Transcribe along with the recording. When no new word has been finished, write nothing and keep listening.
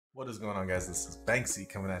What is going on, guys? This is Banksy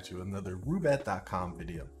coming at you with another Roobet.com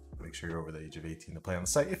video. Make sure you're over the age of 18 to play on the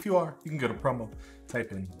site. If you are, you can go to promo,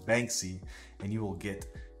 type in Banksy, and you will get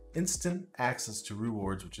instant access to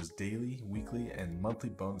rewards, which is daily, weekly, and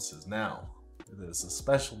monthly bonuses. Now, it is a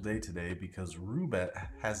special day today because Roobet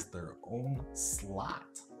has their own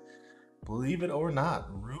slot. Believe it or not,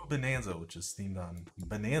 Roo Bonanza, which is themed on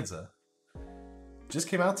Bonanza, just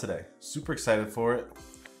came out today. Super excited for it.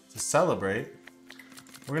 To celebrate,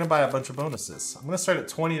 we're gonna buy a bunch of bonuses. I'm gonna start at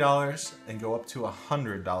 $20 and go up to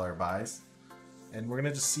 $100 buys, and we're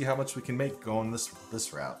gonna just see how much we can make going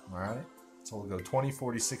this route. All right. So we'll go 20,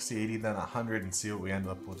 40, 60, 80, then 100, and see what we end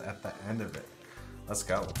up with at the end of it. Let's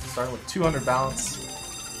go. Starting with 200 balance.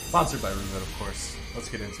 Sponsored by Roobet, of course. Let's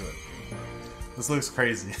get into it. This looks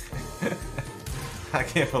crazy. I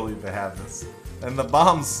can't believe they have this. And the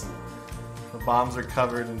bombs are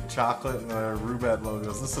covered in chocolate and the Roobet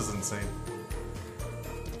logos. This is insane.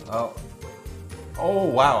 Oh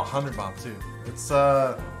wow, 100 bomb too. It's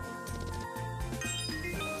kind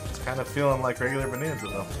of feeling like regular Bonanza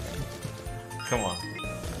though. Come on,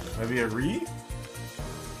 maybe a re?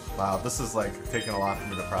 Wow, this is like taking a lot for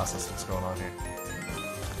me to process what's going on here.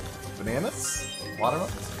 Bananas,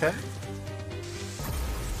 watermelons, okay.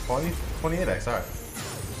 28x,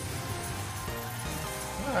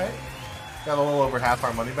 alright. Got a little over half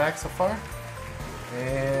our money back so far.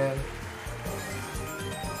 And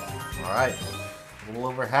alright, a little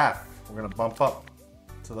over half. We're gonna bump up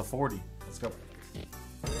to the 40. Let's go.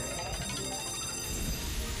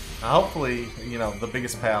 Now hopefully, you know, the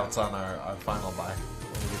biggest payouts on our final buy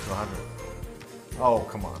when we get to 100. Oh,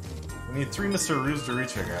 come on. We need 3 Mr. Roos to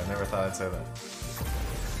re-trigger. I never thought I'd say that.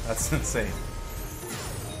 That's insane.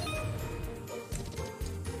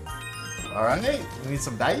 Alright, we need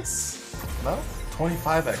some dice. No?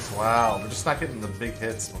 25x. Wow, we're just not getting the big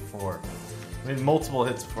hits before. We need multiple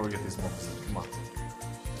hits before we get these multiples. Come on.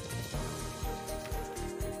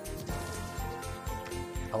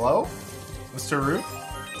 Hello? Mr. Roo?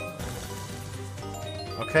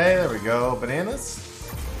 Okay, there we go. Bananas?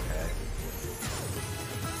 Okay.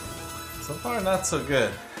 So far, not so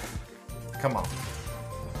good. Come on.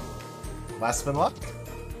 Last spin luck?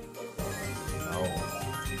 No.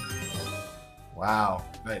 Wow.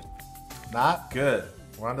 Right. Not good.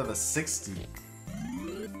 We're on to the 60.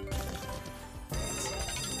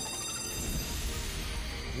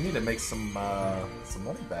 We need to make some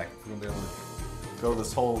money back if we're gonna be able to go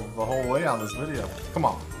the whole way on this video. Come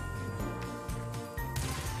on.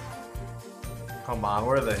 Come on,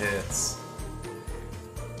 where are the hits?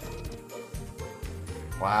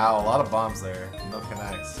 Wow, a lot of bombs there. No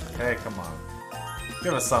connects. Okay, come on.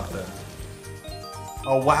 Give us something.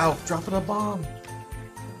 Oh wow, dropping a bomb.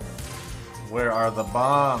 Where are the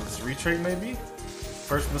bombs? Retrade maybe?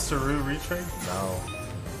 First Mr. Roo retrade? No.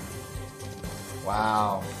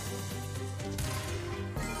 Wow.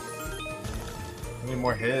 We need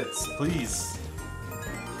more hits, please.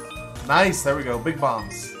 Nice, there we go. Big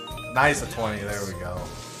bombs. Nice, a 20, there we go.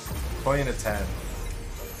 20 and a 10.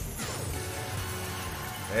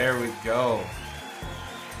 There we go.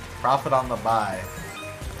 Profit on the buy.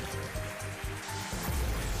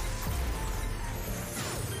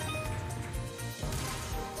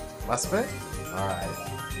 Last spin? Alright.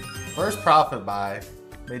 First profit buy.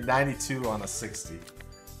 Made 92 on a 60.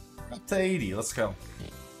 Up to 80. Let's go.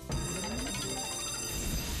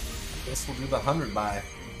 Guess we'll do the 100 buy.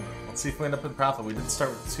 Let's see if we end up in profit. We did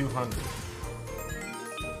start with 200.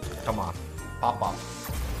 Come on. Pop off.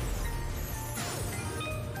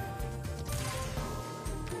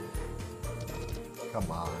 Come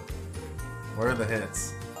on. Where are the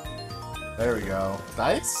hits? There we go.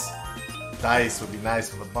 Dice? Dice would be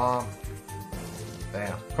nice with a bomb.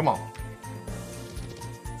 Damn. Come on.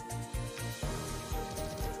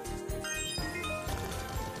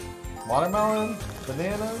 Watermelon,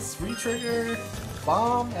 bananas, retrigger,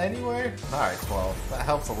 bomb, anywhere? Alright, 12. That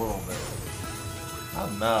helps a little bit. Not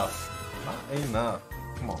enough. Not enough.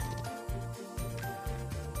 Come on.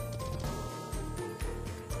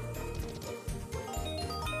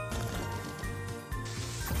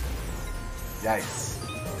 Yikes.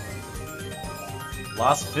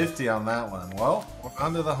 Lost 50 on that one. Well, we're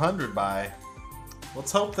on to the 100 buy.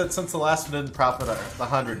 Let's hope that since the last one didn't profit, the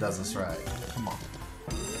 100 does us right. Come on.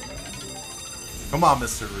 Come on,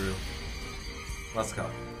 Mr. Roo. Let's go.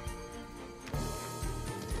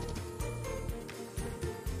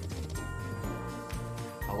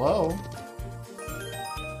 Hello?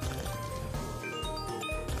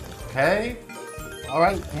 Okay.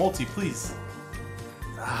 Alright, multi, please.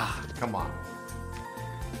 Ah, come on.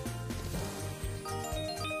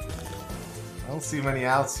 I don't see many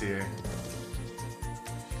outs here.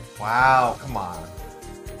 Wow, come on.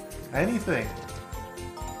 Anything.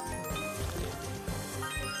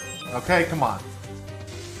 Okay, come on.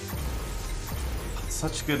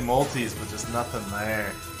 Such good multis, but just nothing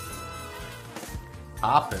there.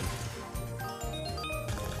 Poppin'.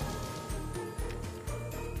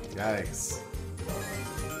 Yikes.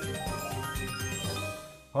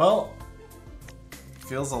 Well,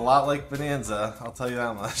 feels a lot like Bonanza, I'll tell you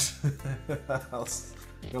that much. I'll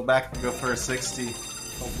go back and go for a 60.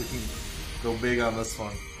 Hope we can go big on this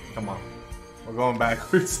one. Come on. We're going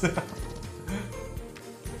backwards now.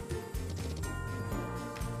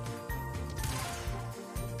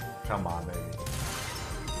 Come on, baby.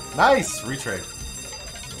 Nice! Retrade.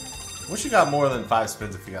 Wish you got more than 5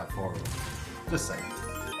 spins if you got 4 of them. Just saying.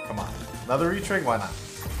 Come on. Another retrade? Why not?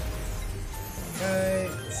 Okay.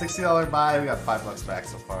 $60 buy. We got $5 back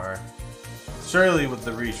so far. Surely with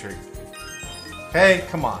the retrade. Hey,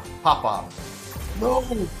 come on. Pop off. No!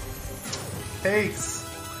 Cakes.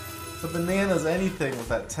 The bananas, anything with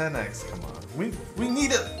that 10x. Come on. We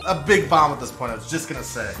need a big bomb at this point, I was just gonna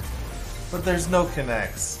say. But there's no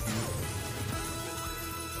connects.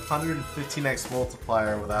 115x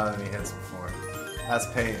multiplier without any hits before. That's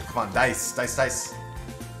paying. Come on, dice, dice, dice.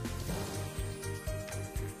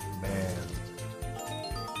 Man.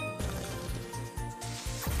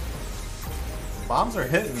 Bombs are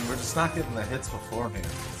hitting, we're just not getting the hits beforehand.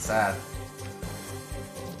 Sad.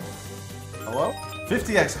 Hello?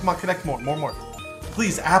 50x, come on, connect more, more.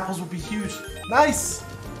 Please, apples would be huge. Nice!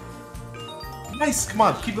 Nice, come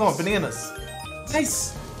on, keep going, bananas.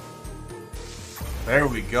 Nice! There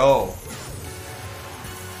we go.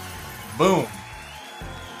 Boom.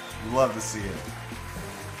 Love to see it.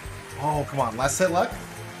 Oh, come on, last hit luck.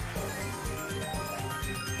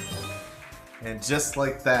 And just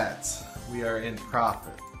like that, we are in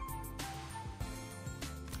profit.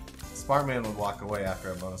 Smart man would walk away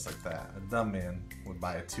after a bonus like that. A dumb man would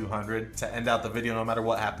buy a 200 to end out the video. No matter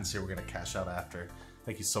what happens here, we're gonna cash out after.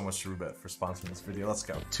 Thank you so much to Roobet for sponsoring this video. Let's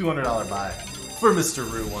go. $200 buy for Mr.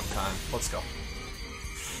 Roo one time. Let's go.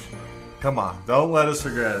 Come on, don't let us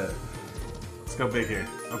regret it. Let's go big here.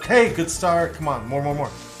 Okay, good start. Come on, more.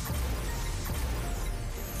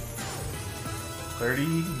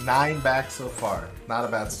 39 back so far. Not a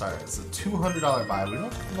bad start. It's a $200 buy. We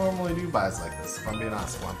don't normally do buys like this, if I'm being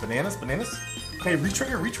honest. Come on, bananas. Okay,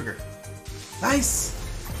 retrigger. Nice!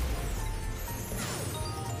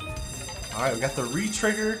 Alright, we got the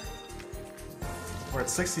retrigger. We're at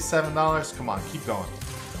 $67. Come on, keep going.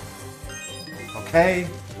 Okay,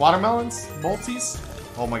 watermelons, multis.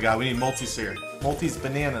 Oh my god, we need multis here. Multis,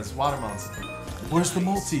 bananas, watermelons. Where's the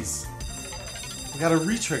multis? We got a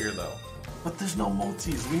retrigger though. But there's no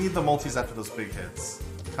multis. We need the multis after those big hits.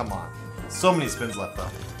 Come on. So many spins left though.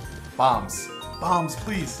 Bombs. Bombs,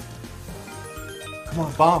 please. Come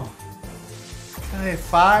on, bomb. Okay,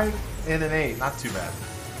 5 and an 8. Not too bad.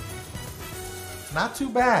 Not too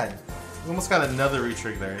bad. We almost got another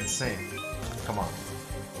retrig there. Insane. Come on.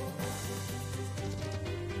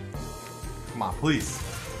 Come on, please.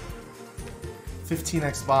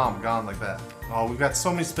 15x bomb gone like that. Oh, we've got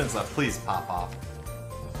so many spins left. Please pop off.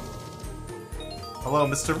 Hello,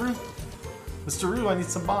 Mr. Roo. Mr. Roo, I need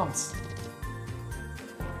some bombs.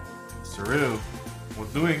 Mr. Roo,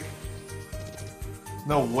 what doing?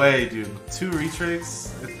 No way, dude. 2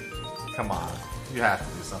 retrigs? Come on. You have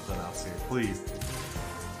to do something else here, please.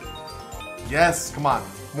 Yes, come on.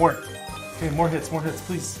 More. Okay, more hits,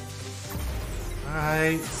 please.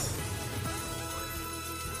 Alright.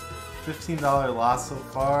 $15 loss so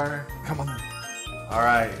far. Come on.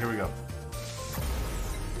 Alright, here we go.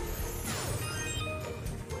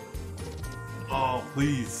 Oh,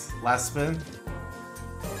 please. Last spin.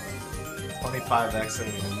 25x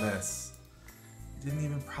and we miss. We didn't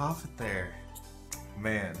even profit there.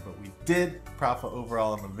 Man, but we did profit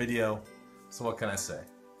overall in the video. So what can I say?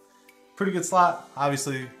 Pretty good slot.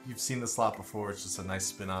 Obviously, you've seen the slot before. It's just a nice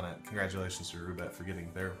spin on it. Congratulations to Roobet for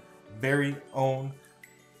getting their very own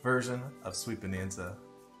version of Sweet Bonanza.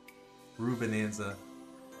 Roo Bonanza.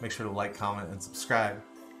 Make sure to like, comment, and subscribe.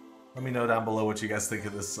 Let me know down below what you guys think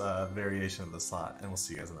of this variation of the slot, and we'll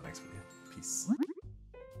see you guys in the next video. Peace.